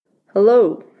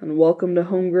Hello, and welcome to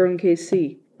Homegrown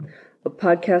KC, a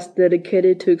podcast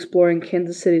dedicated to exploring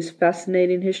Kansas City's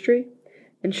fascinating history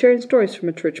and sharing stories from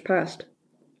its rich past.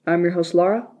 I'm your host,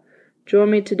 Laura. Join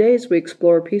me today as we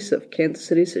explore a piece of Kansas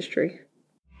City's history.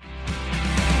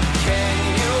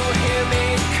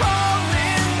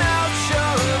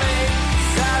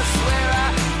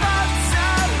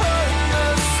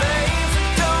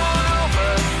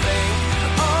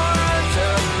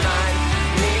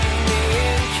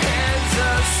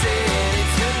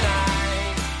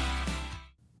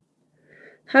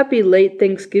 Happy late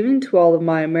Thanksgiving to all of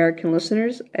my American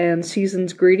listeners, and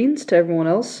season's greetings to everyone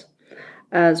else.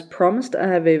 As promised, I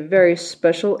have a very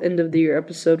special end-of-the-year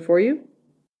episode for you.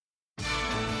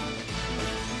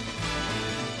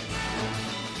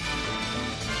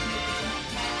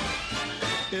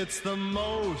 It's the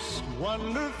most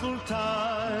wonderful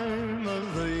time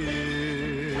of the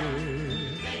year.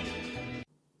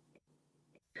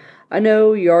 I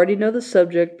know you already know the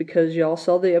subject because y'all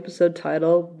saw the episode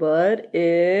title, but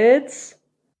it's...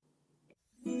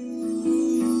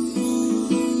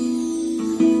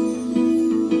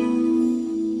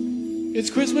 It's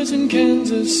Christmas in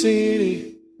Kansas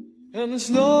City, and the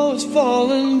snow is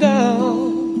falling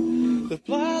down. The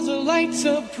plaza lights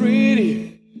are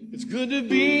pretty. It's good to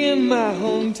be in my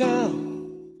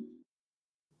hometown.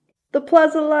 The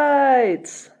Plaza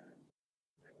Lights!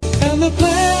 And the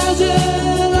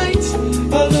plaza lights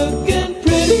are looking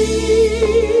pretty.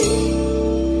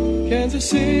 Kansas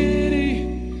City,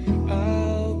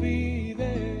 I'll be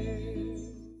there.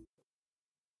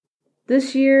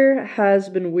 This year has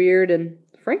been weird and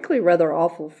frankly rather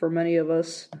awful for many of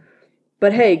us.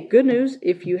 But hey, good news,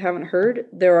 if you haven't heard,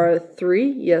 there are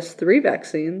three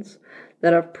vaccines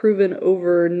that have proven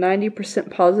over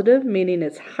 90% positive, meaning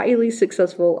it's highly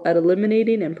successful at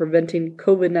eliminating and preventing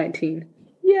COVID-19.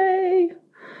 Yay!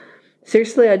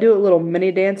 Seriously, I do a little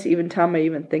mini dance even time I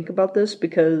even think about this,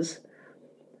 because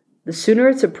the sooner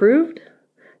it's approved,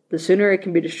 the sooner it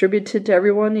can be distributed to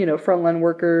everyone, frontline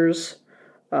workers,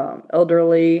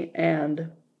 elderly,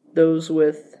 and those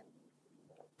with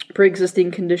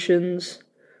pre-existing conditions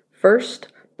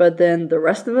first, but then the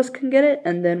rest of us can get it,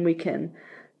 and then we can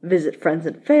visit friends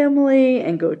and family,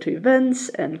 and go to events,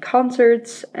 and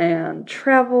concerts, and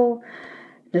travel.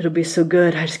 It'll be so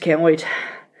good, I just can't wait.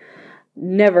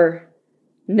 Never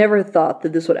thought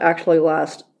that this would actually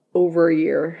last over a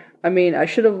year. I mean, I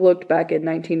should have looked back at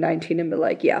 1919 and been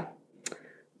like, yeah.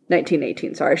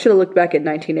 1918, sorry. I should have looked back at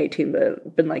 1918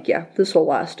 but been like, yeah, this will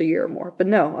last a year or more. But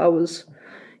no, I was,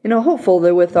 hopeful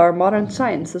that with our modern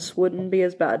science, this wouldn't be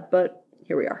as bad. But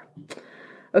here we are.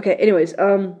 Okay, anyways,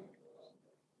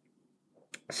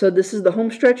 so this is the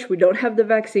home stretch. We don't have the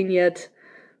vaccine yet.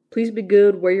 Please be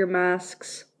good, wear your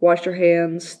masks, wash your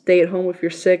hands, stay at home if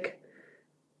you're sick.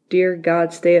 Dear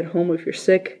God, stay at home if you're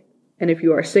sick. And if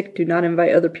you are sick, do not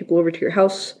invite other people over to your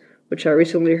house, which I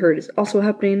recently heard is also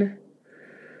happening.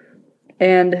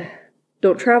 And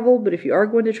don't travel, but if you are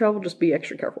going to travel, just be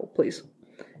extra careful, please.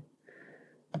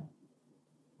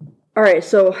 Alright,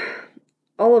 so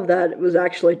all of that was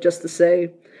actually just to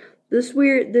say, this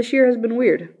year has been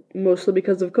weird, mostly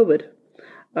because of COVID.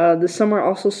 This summer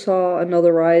also saw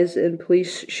another rise in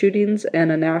police shootings and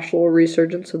a national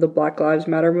resurgence of the Black Lives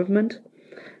Matter movement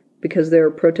because they were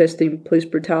protesting police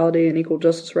brutality and equal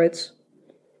justice rights,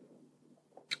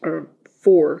 or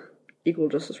for equal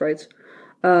justice rights.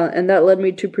 And that led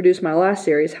me to produce my last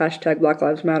series, #Black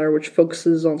Lives Matter, which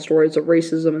focuses on stories of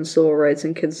racism and civil rights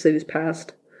in Kansas City's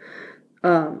past.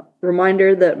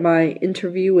 Reminder that my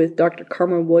interview with Dr.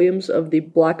 Carmen Williams of the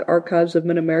Black Archives of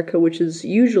Mid-America, which is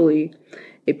usually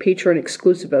a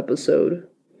Patreon-exclusive episode,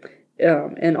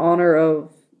 in honor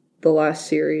of the last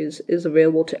series, is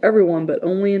available to everyone, but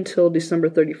only until December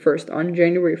 31st. On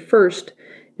January 1st,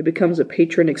 it becomes a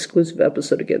Patreon-exclusive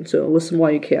episode again, so listen while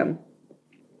you can.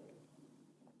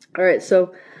 Alright,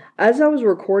 so as I was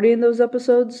recording those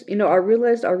episodes, I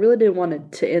realized I really didn't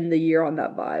want to end the year on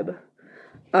that vibe.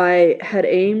 I had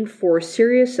aimed for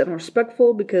serious and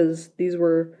respectful because these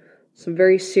were some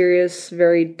very serious,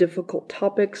 very difficult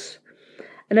topics,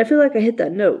 and I feel like I hit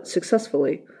that note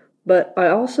successfully. But I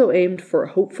also aimed for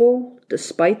hopeful,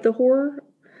 despite the horror,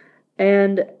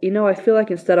 and, I feel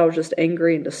like instead I was just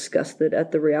angry and disgusted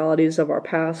at the realities of our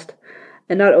past,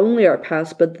 and not only our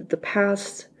past, but that the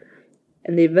past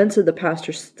and the events of the past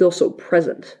are still so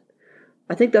present.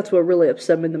 I think that's what really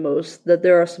upset me the most, that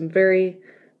there are some very,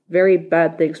 very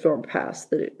bad things from our past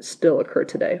that still occur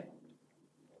today.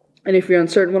 And if you're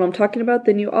uncertain what I'm talking about,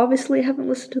 then you obviously haven't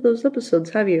listened to those episodes,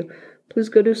 have you? Please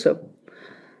go do so.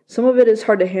 Some of it is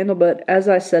hard to handle, but as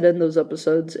I said in those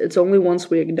episodes, it's only once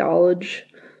we acknowledge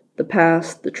the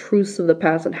past, the truths of the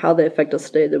past, and how they affect us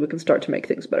today, that we can start to make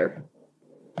things better.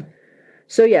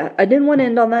 So yeah, I didn't want to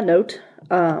end on that note.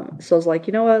 So I was like,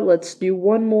 you know what, let's do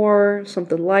one more,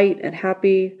 something light and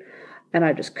happy. And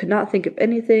I just could not think of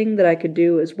anything that I could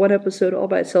do as one episode all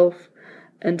by itself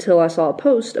until I saw a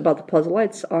post about the Plaza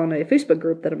Lights on a Facebook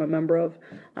group that I'm a member of.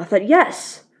 I thought,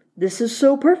 yes, this is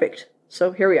so perfect.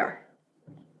 So here we are.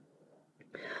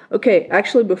 Okay,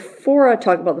 actually, before I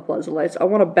talk about the Plaza Lights, I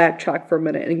want to backtrack for a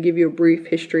minute and give you a brief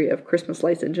history of Christmas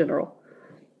lights in general.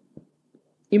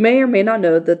 You may or may not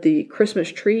know that the Christmas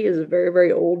tree is a very,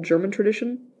 very old German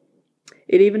tradition.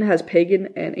 It even has pagan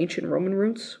and ancient Roman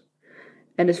roots.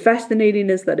 And as fascinating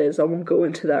as that is, I won't go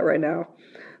into that right now.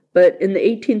 But in the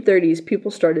 1830s,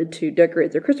 people started to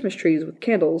decorate their Christmas trees with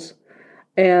candles.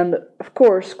 And, of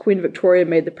course, Queen Victoria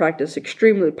made the practice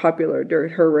extremely popular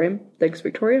during her reign. Thanks,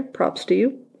 Victoria. Props to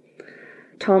you.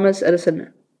 Thomas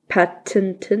Edison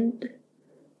patented...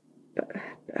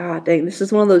 this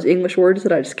is one of those English words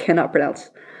that I just cannot pronounce.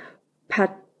 You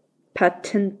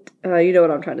know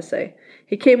what I'm trying to say.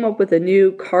 He came up with a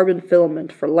new carbon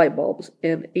filament for light bulbs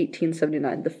in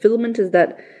 1879. The filament is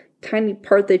that tiny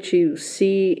part that you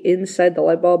see inside the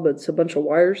light bulb, but it's a bunch of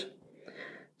wires.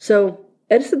 So,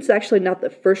 Edison's actually not the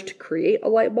first to create a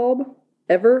light bulb,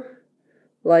 ever.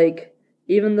 Like,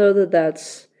 even though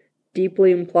that's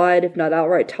deeply implied, if not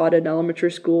outright taught in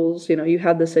elementary schools, you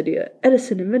have this idea,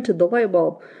 Edison invented the light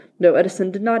bulb. No,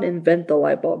 Edison did not invent the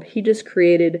light bulb. He just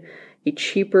created a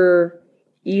cheaper,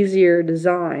 easier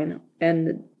design,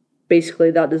 and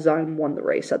basically that design won the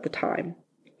race at the time.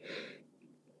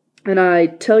 And I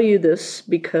tell you this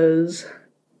because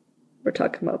we're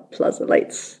talking about Plaza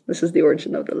Lights. This is the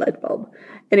origin of the light bulb.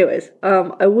 Anyways,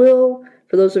 I will,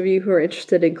 for those of you who are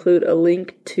interested, include a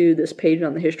link to this page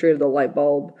on the history of the light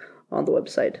bulb on the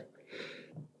website.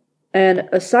 And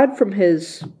aside from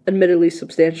his admittedly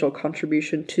substantial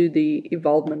contribution to the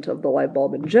evolvement of the light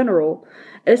bulb in general,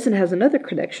 Edison has another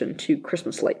connection to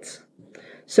Christmas lights.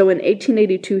 So in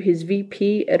 1882, his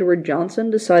VP, Edward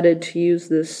Johnson, decided to use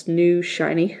this new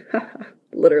shiny,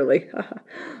 literally,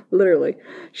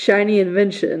 shiny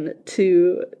invention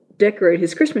to decorate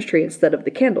his Christmas tree instead of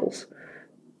the candles.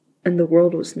 And the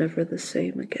world was never the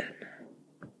same again.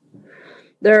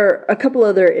 There are a couple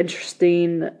other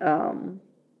interesting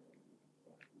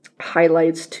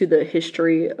highlights to the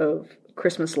history of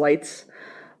Christmas lights.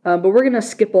 But we're going to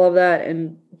skip all of that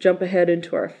and jump ahead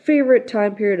into our favorite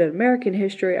time period in American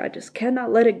history. I just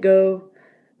cannot let it go,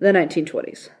 the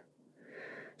 1920s.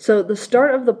 So the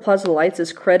start of the Plaza Lights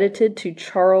is credited to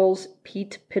Charles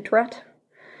Pete Pittrat.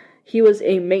 He was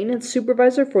a maintenance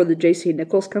supervisor for the J.C.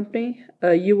 Nichols Company.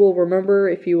 You will remember,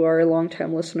 if you are a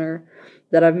longtime listener,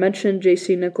 that I've mentioned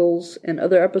J.C. Nichols in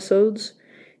other episodes.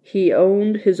 He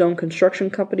owned his own construction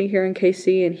company here in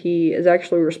KC, and he is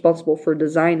actually responsible for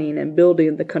designing and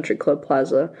building the Country Club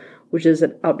Plaza, which is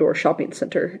an outdoor shopping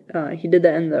center. He did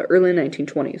that in the early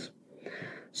 1920s.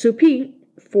 So Pete,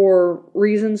 for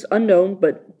reasons unknown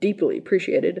but deeply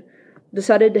appreciated,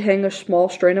 decided to hang a small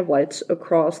string of lights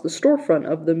across the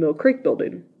storefront of the Mill Creek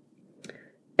building.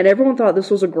 And everyone thought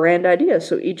this was a grand idea,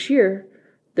 so each year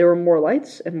there were more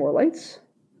lights and more lights.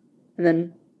 And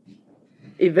then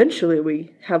eventually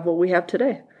we have what we have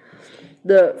today.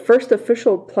 The first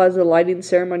official plaza lighting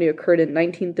ceremony occurred in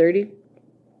 1930,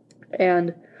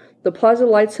 and the plaza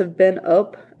lights have been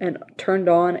up and turned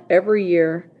on every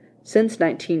year since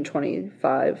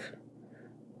 1925.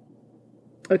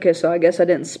 Okay, so I guess I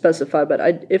didn't specify, but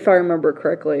if I remember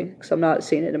correctly, because I'm not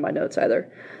seeing it in my notes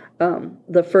either,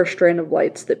 the first strand of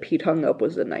lights that Pete hung up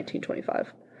was in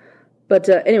 1925. But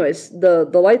anyways, the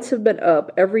lights have been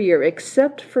up every year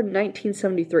except for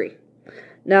 1973.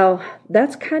 Now,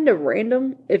 that's kind of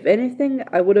random. If anything,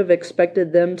 I would have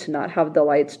expected them to not have the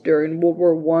lights during World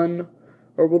War I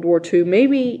or World War II,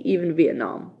 maybe even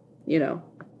Vietnam,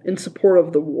 in support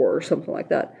of the war or something like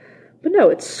that. But no,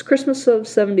 it's Christmas of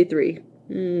 73.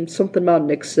 Something about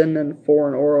Nixon and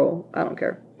foreign oil. I don't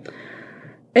care.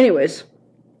 Anyways,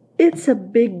 it's a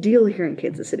big deal here in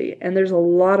Kansas City, and there's a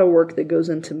lot of work that goes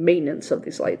into maintenance of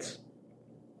these lights.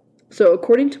 So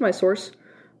according to my source,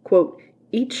 quote,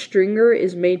 each stringer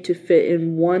is made to fit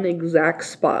in one exact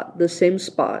spot, the same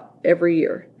spot, every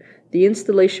year. The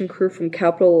installation crew from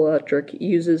Capital Electric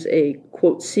uses a,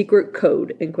 quote, secret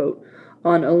code, end quote,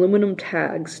 on aluminum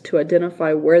tags to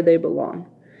identify where they belong.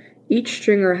 Each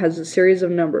stringer has a series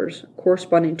of numbers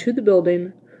corresponding to the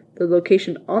building, the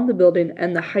location on the building,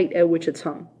 and the height at which it's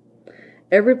hung.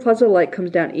 Every plaza light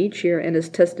comes down each year and is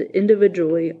tested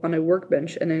individually on a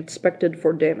workbench and inspected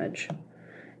for damage.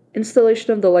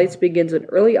 Installation of the lights begins in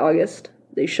early August.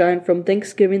 They shine from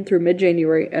Thanksgiving through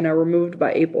mid-January and are removed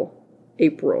by April.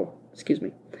 April.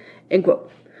 End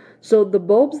quote. So the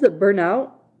bulbs that burn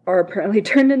out are apparently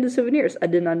turned into souvenirs. I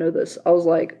did not know this. I was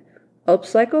like,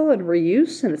 upcycle and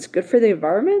reuse, and it's good for the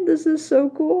environment? This is so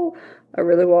cool. I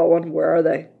really want one. Where are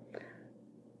they?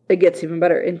 It gets even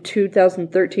better. In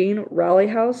 2013, Rally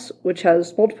House, which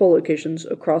has multiple locations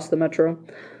across the metro,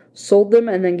 sold them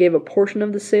and then gave a portion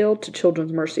of the sale to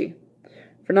Children's Mercy.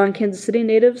 For non-Kansas City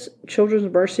natives,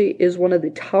 Children's Mercy is one of the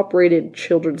top-rated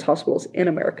children's hospitals in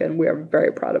America, and we are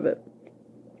very proud of it.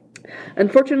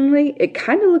 Unfortunately, it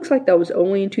kind of looks like that was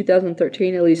only in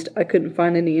 2013. At least I couldn't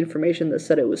find any information that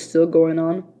said it was still going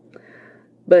on.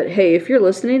 But hey, if you're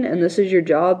listening and this is your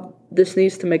job, this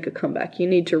needs to make a comeback. You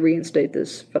need to reinstate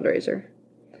this fundraiser.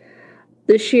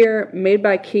 This year, Made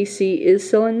by KC is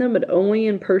selling them, but only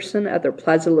in person at their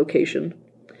Plaza location.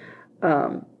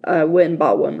 I went and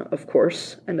bought one, of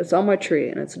course, and it's on my tree,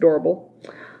 and it's adorable.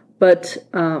 But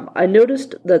I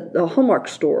noticed that the Hallmark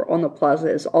store on the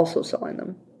Plaza is also selling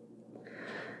them.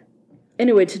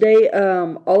 Anyway, today,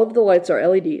 all of the lights are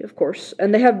LED, of course,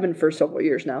 and they have been for several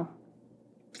years now.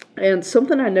 And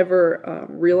something I never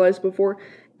realized before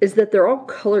is that they're all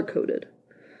color-coded.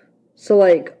 So,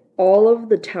 like, all of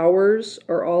the towers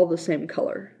are all the same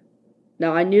color.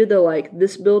 Now, I knew that, like,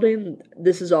 this building,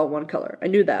 this is all one color. I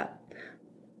knew that.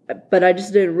 But I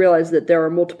just didn't realize that there are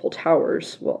multiple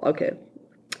towers. Well, okay,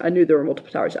 I knew there were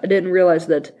multiple towers. I didn't realize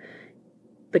that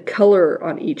the color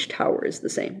on each tower is the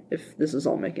same, if this is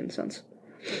all making sense.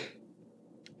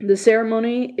 The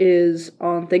ceremony is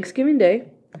on Thanksgiving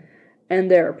Day,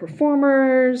 and there are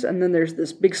performers, and then there's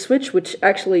this big switch, which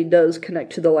actually does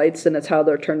connect to the lights, and it's how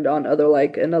they're turned on,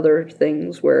 and other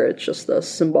things where it's just a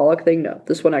symbolic thing. No,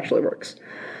 this one actually works.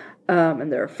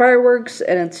 And there are fireworks,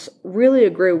 and it's really a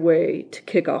great way to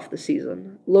kick off the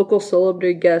season. Local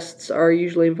celebrity guests are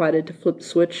usually invited to flip the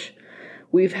switch.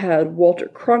 We've had Walter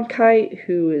Cronkite,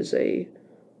 who is a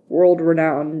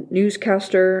world-renowned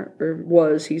newscaster,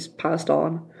 he's passed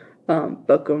on.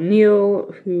 Buck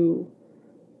O'Neil, who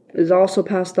is also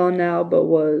passed on now, but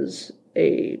was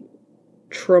a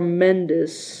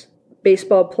tremendous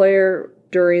baseball player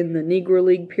during the Negro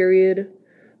League period,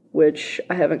 which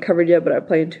I haven't covered yet, but I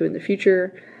plan to in the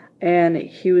future. And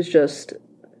he was just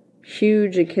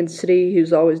huge in Kansas City. He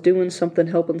was always doing something,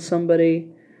 helping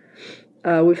somebody.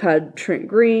 We've had Trent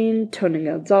Green, Tony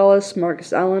Gonzalez,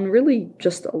 Marcus Allen, really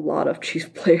just a lot of Chiefs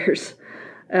players,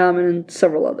 and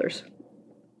several others.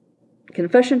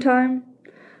 Confession time.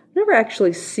 Never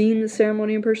actually seen the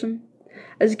ceremony in person.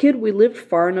 As a kid, we lived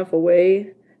far enough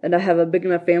away, and I have a big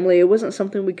enough family. It wasn't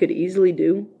something we could easily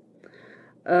do.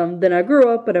 Then I grew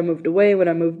up and I moved away. When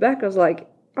I moved back, I was like,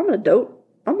 I'm an adult.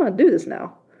 I'm going to do this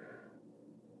now.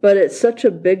 But it's such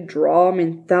a big draw. I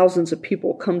mean, thousands of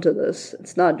people come to this.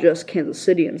 It's not just Kansas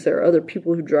Cityans. There are other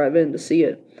people who drive in to see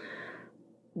it.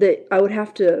 That I would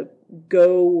have to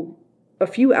go a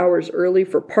few hours early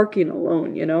for parking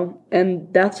alone,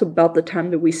 And that's about the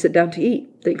time that we sit down to eat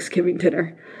Thanksgiving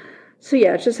dinner. So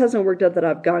yeah, it just hasn't worked out that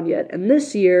I've gone yet. And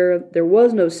this year, there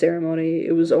was no ceremony.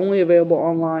 It was only available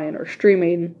online or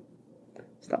streaming.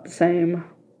 It's not the same.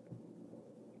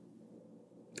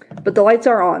 But the lights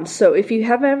are on. So if you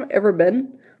haven't ever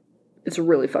been, it's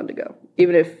really fun to go.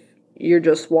 Even if you're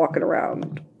just walking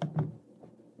around.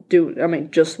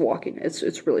 Just walking.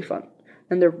 It's really fun.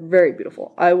 And they're very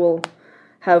beautiful. I will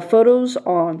have photos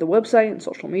on the website and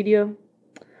social media.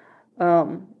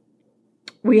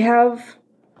 We have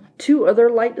 2 other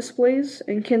light displays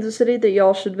in Kansas City that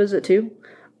y'all should visit too.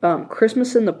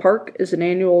 Christmas in the Park is an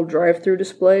annual drive-through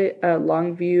display at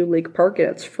Longview Lake Park, and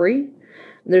it's free.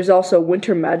 There's also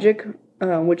Winter Magic,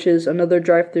 which is another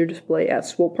drive-through display at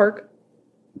Swope Park.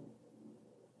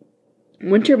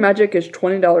 Winter Magic is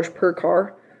 $20 per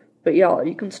car, but y'all,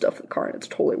 you can stuff the car and it's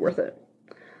totally worth it.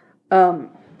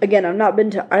 Again, I've not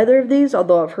been to either of these,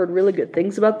 although I've heard really good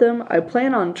things about them. I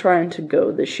plan on trying to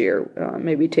go this year,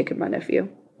 maybe taking my nephew.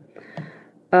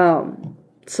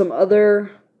 Some other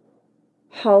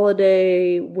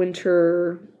holiday,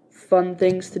 winter, fun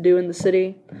things to do in the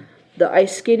city. The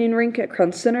ice skating rink at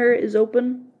Crown Center is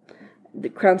open. The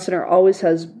Crown Center always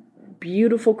has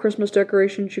beautiful Christmas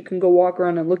decorations you can go walk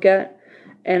around and look at.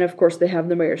 And, of course, they have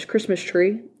the mayor's Christmas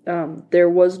tree. There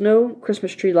was no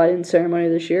Christmas tree lighting ceremony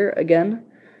this year. Again,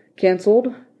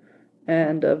 canceled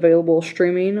and available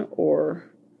streaming or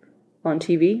on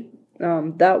TV.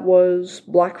 That was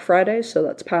Black Friday, so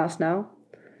that's past now.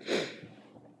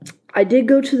 I did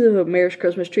go to the mayor's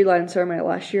Christmas tree lighting ceremony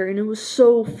last year, and it was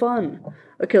so fun.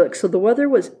 Okay, look, so the weather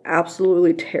was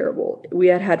absolutely terrible. We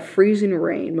had freezing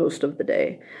rain most of the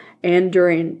day and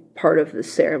during part of the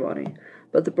ceremony.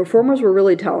 But the performers were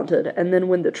really talented, and then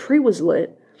when the tree was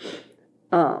lit,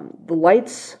 the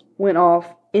lights went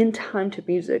off in time to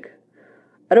music.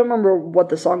 I don't remember what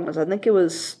the song was. I think it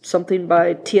was something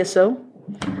by TSO.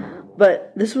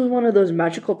 But this was one of those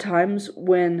magical times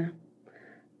when...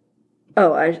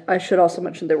 Oh, I should also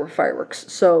mention there were fireworks.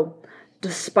 So,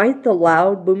 despite the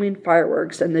loud, booming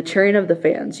fireworks and the cheering of the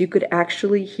fans, you could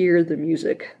actually hear the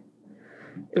music.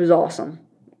 It was awesome.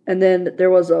 And then there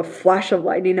was a flash of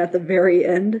lightning at the very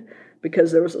end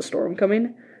because there was a storm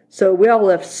coming. So we all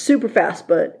left super fast,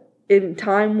 but in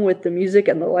time with the music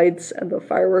and the lights and the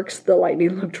fireworks, the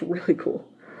lightning looked really cool.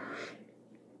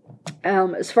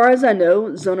 As far as I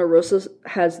know, Zona Rosa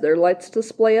has their lights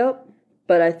display up,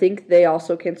 but I think they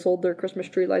also canceled their Christmas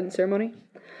tree lighting ceremony.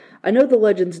 I know the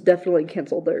Legends definitely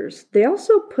canceled theirs. They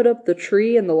also put up the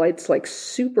tree and the lights like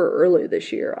super early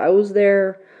this year. I was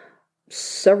there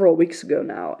several weeks ago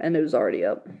now, and it was already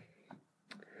up.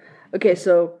 Okay,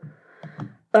 so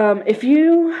if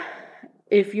your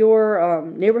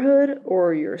neighborhood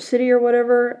or your city or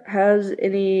whatever has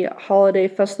any holiday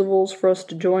festivals for us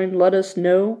to join, let us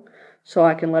know so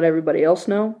I can let everybody else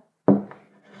know.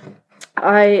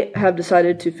 I have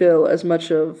decided to fill as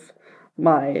much of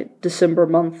my December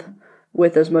month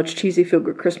with as much cheesy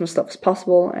feel-good Christmas stuff as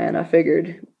possible, and I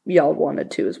figured y'all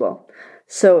wanted to as well.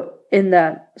 So, in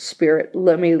that spirit,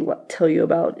 let me tell you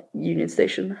about Union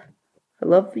Station. I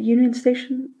love Union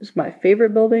Station. It's my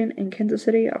favorite building in Kansas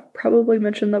City. I've probably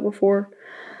mentioned that before.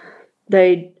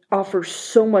 They offer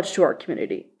so much to our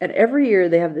community, and every year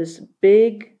they have this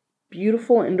big,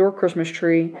 beautiful indoor Christmas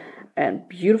tree and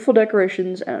beautiful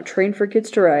decorations and a train for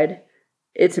kids to ride.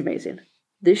 It's amazing.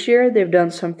 This year, they've done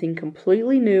something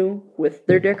completely new with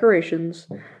their decorations,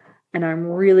 and I'm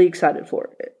really excited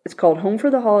for it. It's called Home for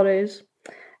the Holidays,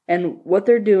 and what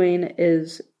they're doing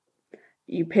is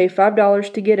you pay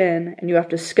 $5 to get in, and you have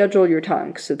to schedule your time,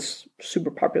 because it's super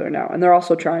popular now. And they're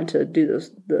also trying to do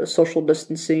the social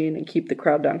distancing and keep the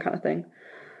crowd down kind of thing.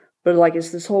 But, like, it's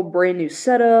this whole brand new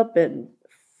setup, and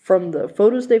from the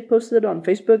photos they've posted on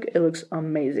Facebook, it looks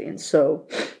amazing. So,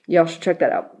 y'all should check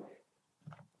that out.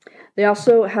 They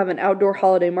also have an outdoor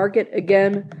holiday market.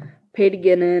 Again, pay to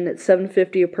get in. It's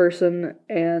 $7.50 a person,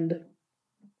 and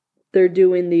they're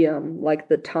doing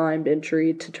the timed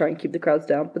entry to try and keep the crowds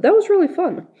down. But that was really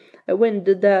fun. I went and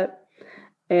did that,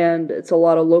 and it's a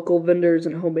lot of local vendors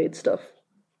and homemade stuff.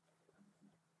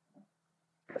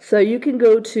 So you can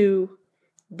go to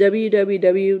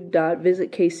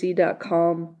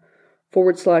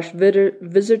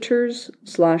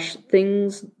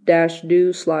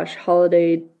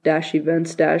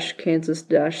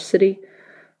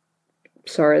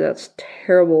Sorry, that's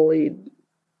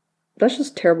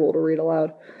just terrible to read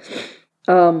aloud.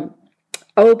 I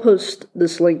will post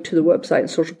this link to the website and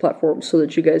social platforms so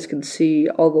that you guys can see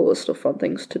all the list of fun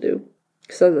things to do.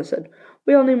 Because as I said,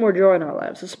 we all need more joy in our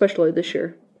lives, especially this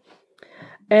year.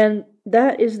 And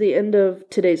that is the end of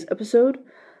today's episode.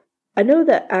 I know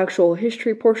that actual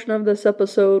history portion of this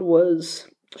episode was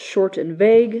short and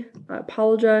vague. I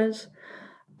apologize.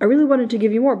 I really wanted to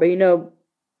give you more, but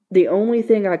the only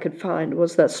thing I could find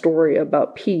was that story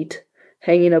about Pete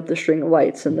hanging up the string of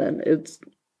lights, and then it's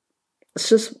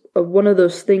just one of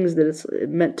those things that it's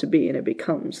meant to be, and it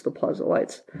becomes the Plaza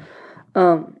Lights.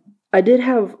 I did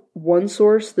have one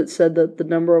source that said that the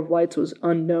number of lights was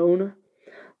unknown,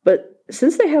 but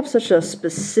since they have such a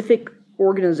specific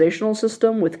organizational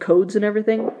system with codes and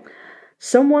everything,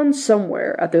 someone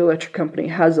somewhere at the electric company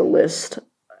has a list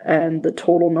and the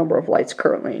total number of lights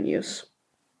currently in use.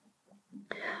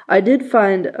 I did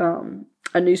find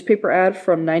a newspaper ad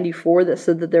from '94 that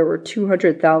said that there were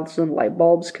 200,000 light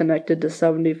bulbs connected to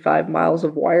 75 miles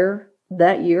of wire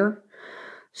that year.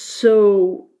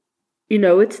 So,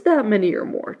 it's that many or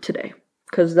more today,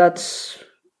 because that's,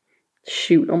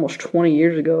 almost 20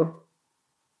 years ago.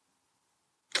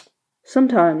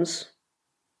 Sometimes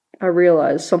I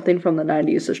realize something from the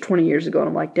 90s is 20 years ago, and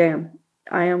I'm like, damn,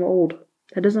 I am old.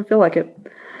 It doesn't feel like it.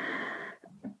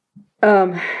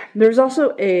 There's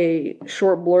also a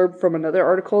short blurb from another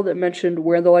article that mentioned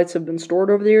where the lights have been stored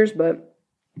over the years, but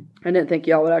I didn't think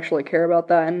y'all would actually care about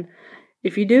that. And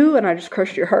if you do, and I just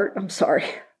crushed your heart, I'm sorry.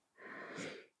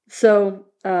 So,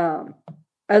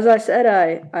 as I said,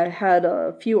 I had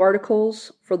a few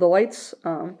articles for the lights.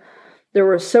 There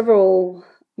were several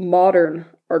modern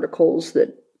articles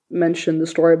that mentioned the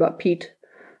story about Pete.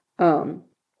 And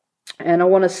I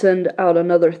want to send out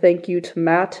another thank you to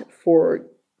Matt for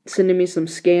sending me some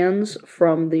scans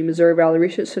from the Missouri Valley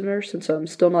Research Center, since I'm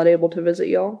still not able to visit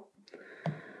y'all.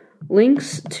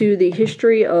 Links to the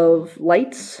history of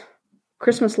lights,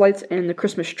 Christmas lights, and the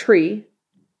Christmas tree,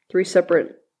 3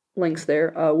 separate links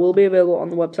there, will be available on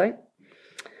the website.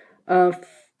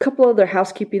 couple other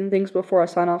housekeeping things before I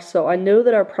sign off. So I know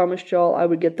that I promised y'all I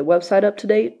would get the website up to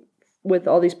date with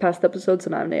all these past episodes,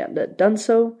 and I haven't yet done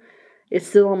so. It's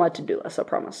still on my to-do list, I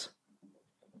promise.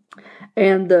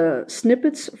 And the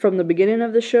snippets from the beginning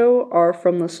of the show are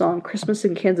from the song Christmas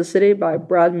in Kansas City by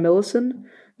Brad Millison.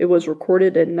 It was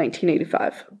recorded in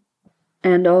 1985.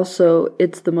 And also,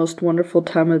 It's the Most Wonderful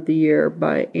Time of the Year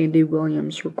by Andy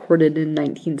Williams, recorded in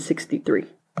 1963.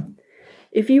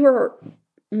 If you are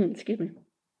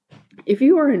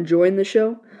enjoying the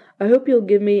show, I hope you'll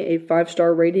give me a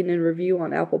 5-star rating and review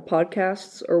on Apple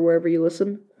Podcasts or wherever you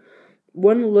listen.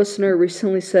 One listener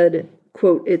recently said,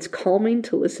 quote, "It's calming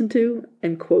to listen to,"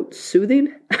 and quote,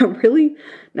 "soothing." I'm really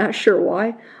not sure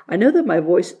why. I know that my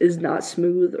voice is not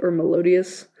smooth or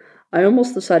melodious. I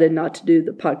almost decided not to do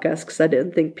the podcast because I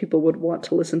didn't think people would want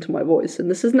to listen to my voice.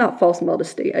 And this is not false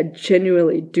modesty. I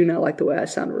genuinely do not like the way I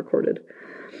sound recorded.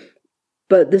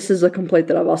 But this is a complaint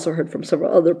that I've also heard from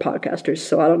several other podcasters,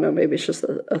 so I don't know, maybe it's just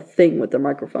a thing with the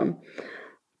microphone.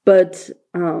 But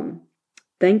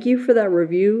thank you for that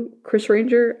review, Chris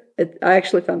Ranger. I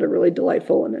actually found it really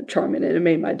delightful and charming, and it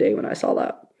made my day when I saw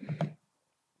that.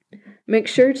 Make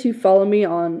sure to follow me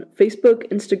on Facebook,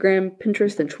 Instagram,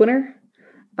 Pinterest, and Twitter.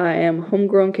 I am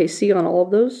Homegrown KC on all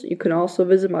of those. You can also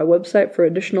visit my website for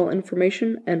additional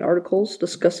information and articles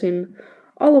discussing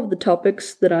all of the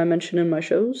topics that I mention in my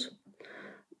shows.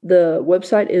 The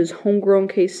website is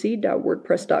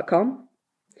homegrownkc.wordpress.com.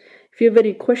 If you have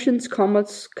any questions,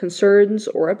 comments, concerns,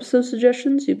 or episode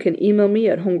suggestions, you can email me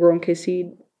at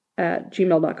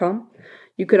homegrownkc@gmail.com.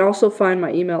 You can also find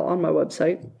my email on my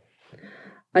website.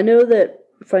 I know that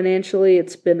financially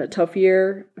it's been a tough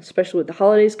year, especially with the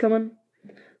holidays coming.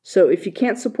 So if you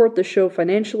can't support the show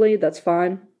financially, that's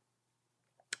fine.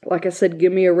 Like I said,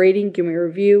 give me a rating, give me a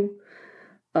review,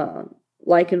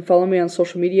 like and follow me on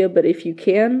social media. But if you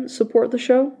can support the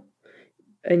show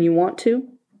and you want to,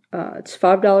 it's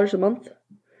 $5 a month.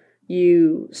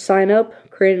 You sign up,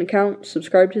 create an account,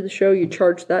 subscribe to the show, you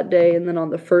charge that day, and then on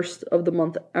the first of the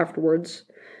month afterwards.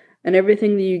 And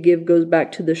everything that you give goes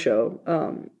back to the show,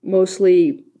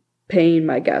 mostly paying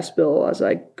my gas bill as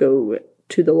I go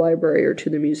to the library or to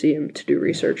the museum to do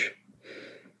research.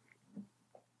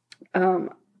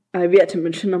 I've yet to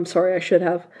mention, I'm sorry, I should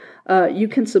have. You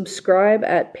can subscribe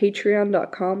at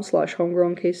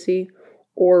patreon.com/homegrownkc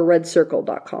or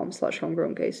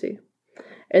redcircle.com/homegrownkc.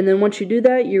 And then once you do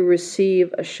that, you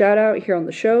receive a shout out here on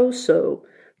the show. So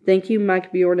thank you,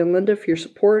 Mike, Bjorn, and Linda, for your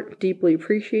support. Deeply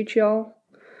appreciate y'all.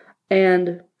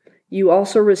 And you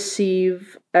also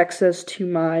receive access to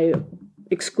my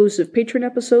exclusive Patreon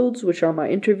episodes, which are my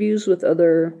interviews with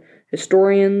other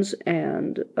historians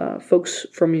and folks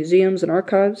from museums and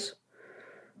archives.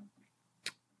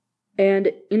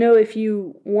 And, if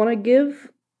you want to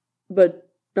give, but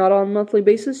not on a monthly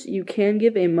basis, you can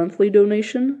give a monthly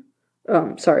donation.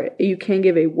 You can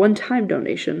give a one-time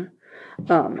donation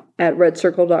at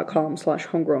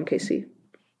redcircle.com/homegrownkc.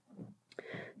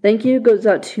 Thank you goes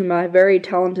out to my very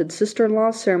talented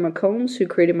sister-in-law, Sarah McCombs, who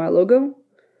created my logo.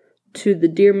 To the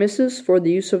Dear Misses for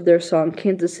the use of their song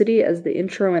Kansas City as the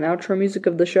intro and outro music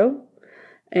of the show,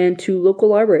 and to local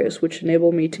libraries, which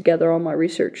enable me to gather all my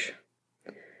research.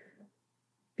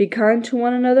 Be kind to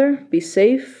one another, be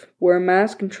safe, wear a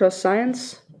mask and trust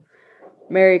science.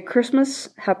 Merry Christmas,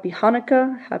 Happy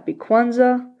Hanukkah, Happy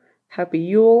Kwanzaa, Happy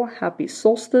Yule, Happy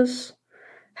Solstice,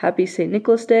 Happy St.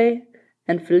 Nicholas Day,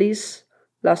 and Feliz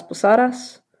Las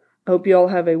Posadas. I hope you all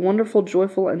have a wonderful,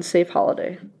 joyful, and safe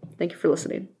holiday. Thank you for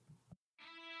listening.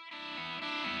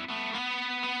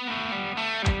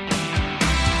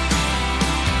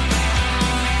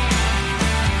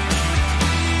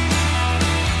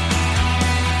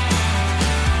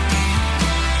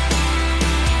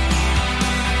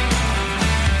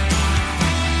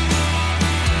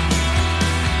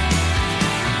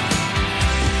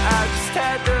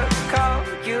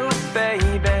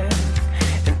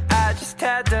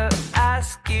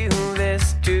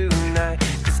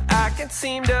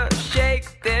 Seem to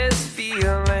shake this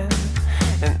feeling,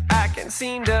 and I can't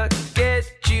seem to